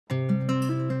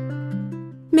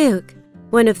Milk,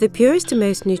 one of the purest and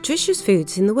most nutritious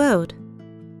foods in the world.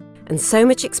 And so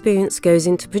much experience goes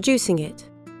into producing it.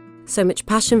 So much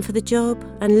passion for the job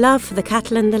and love for the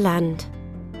cattle and the land.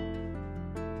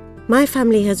 My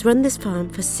family has run this farm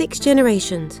for 6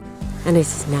 generations, and it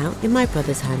is now in my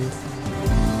brother's hands.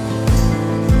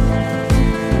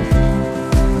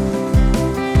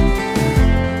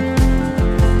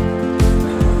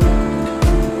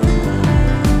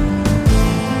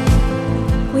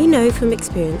 We know from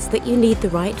experience that you need the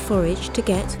right forage to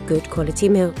get good quality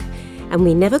milk, and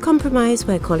we never compromise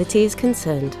where quality is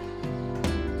concerned.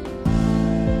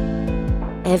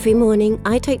 Every morning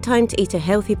I take time to eat a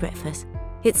healthy breakfast.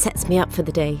 It sets me up for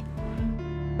the day.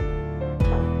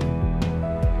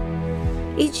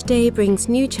 Each day brings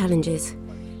new challenges.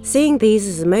 Seeing these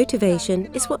as a motivation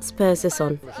is what spurs us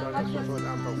on.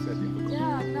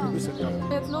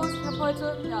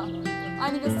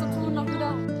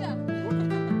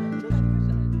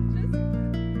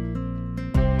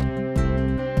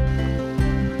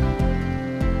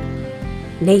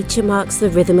 Nature marks the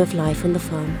rhythm of life on the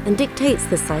farm and dictates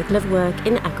the cycle of work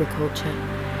in agriculture.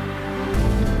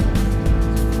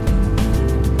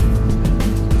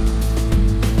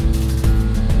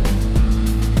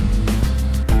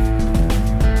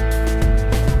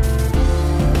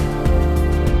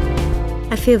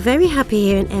 I feel very happy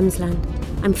here in Emsland.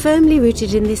 I'm firmly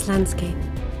rooted in this landscape,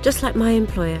 just like my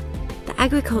employer, the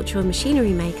agricultural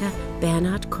machinery maker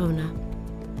Bernhard Krone.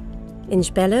 In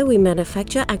Spelle, we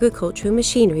manufacture agricultural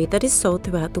machinery that is sold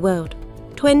throughout the world.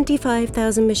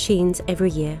 25,000 machines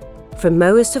every year, from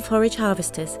mowers to forage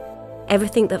harvesters,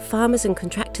 everything that farmers and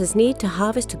contractors need to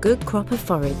harvest a good crop of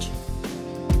forage.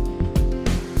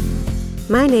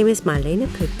 My name is Marlene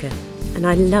Pöttker, and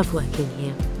I love working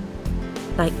here.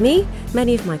 Like me,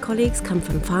 many of my colleagues come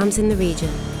from farms in the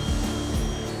region.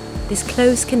 This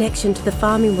close connection to the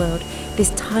farming world,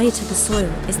 this tie to the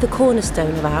soil, is the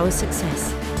cornerstone of our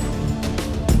success.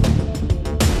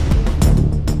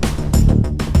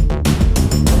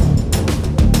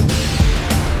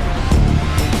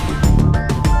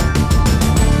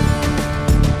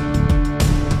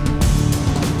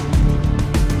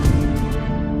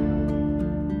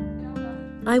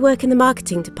 I work in the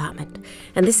marketing department,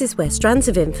 and this is where strands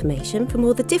of information from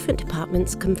all the different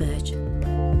departments converge.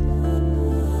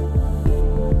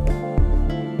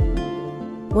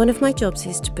 One of my jobs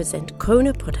is to present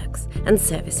Krone products and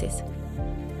services.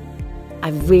 I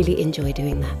really enjoy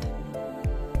doing that.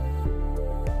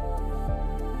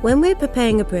 When we're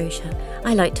preparing a brochure,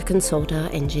 I like to consult our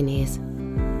engineers.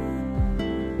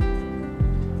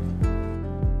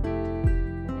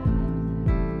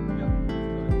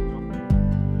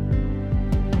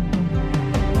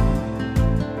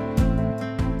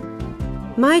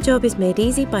 My job is made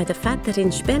easy by the fact that in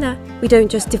Spelle, we don't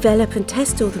just develop and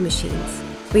test all the machines.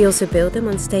 We also build them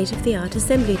on state-of-the-art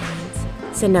assembly lines,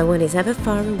 so no one is ever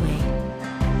far away.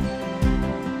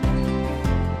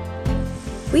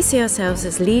 We see ourselves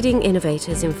as leading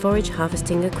innovators in forage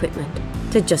harvesting equipment.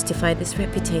 To justify this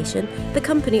reputation, the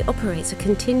company operates a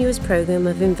continuous program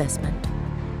of investment.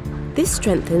 This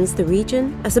strengthens the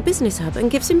region as a business hub and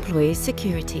gives employees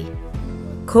security.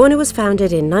 Krone was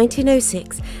founded in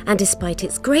 1906 and despite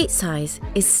its great size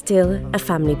is still a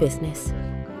family business.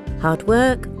 Hard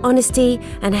work, honesty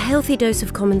and a healthy dose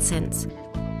of common sense.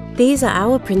 These are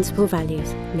our principal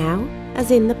values, now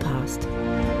as in the past.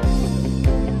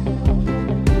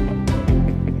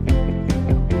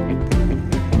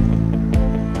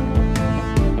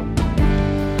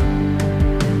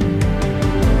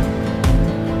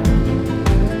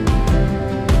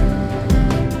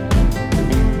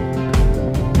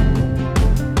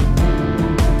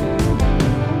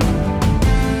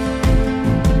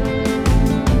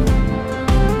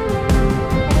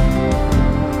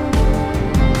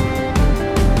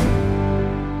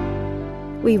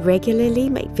 We regularly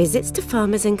make visits to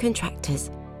farmers and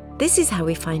contractors. This is how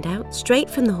we find out, straight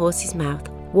from the horse's mouth,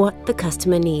 what the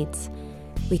customer needs.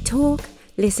 We talk,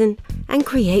 listen, and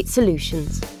create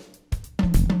solutions.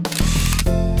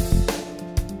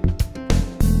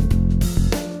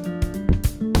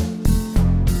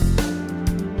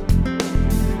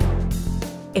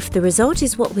 If the result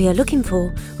is what we are looking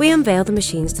for, we unveil the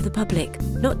machines to the public,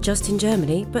 not just in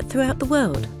Germany, but throughout the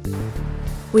world.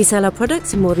 We sell our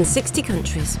products in more than 60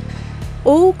 countries.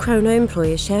 All Krone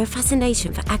employers share a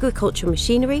fascination for agricultural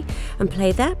machinery and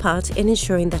play their part in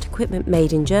ensuring that equipment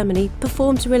made in Germany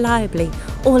performs reliably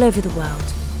all over the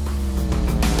world.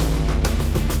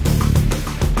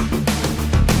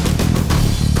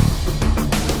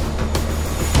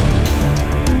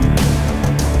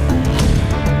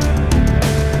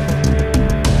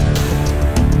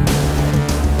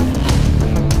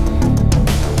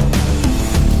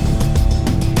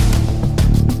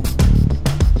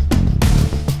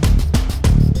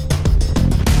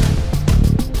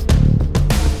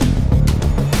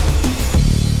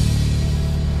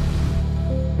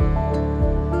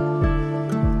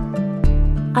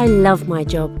 I love my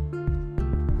job.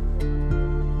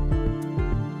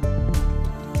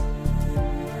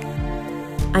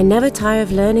 I never tire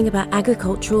of learning about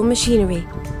agricultural machinery,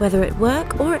 whether at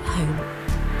work or at home.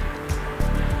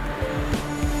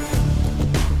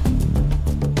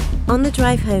 On the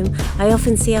drive home, I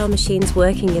often see our machines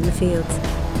working in the fields.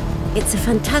 It's a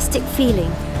fantastic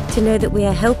feeling to know that we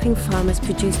are helping farmers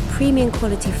produce premium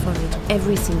quality forage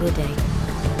every single day.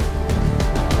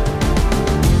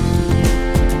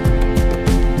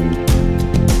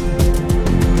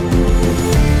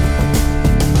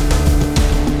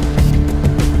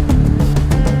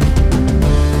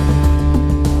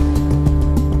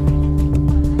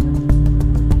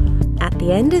 At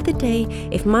the end of the day,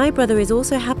 if my brother is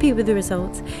also happy with the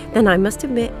results, then I must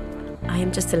admit I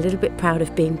am just a little bit proud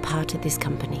of being part of this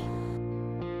company.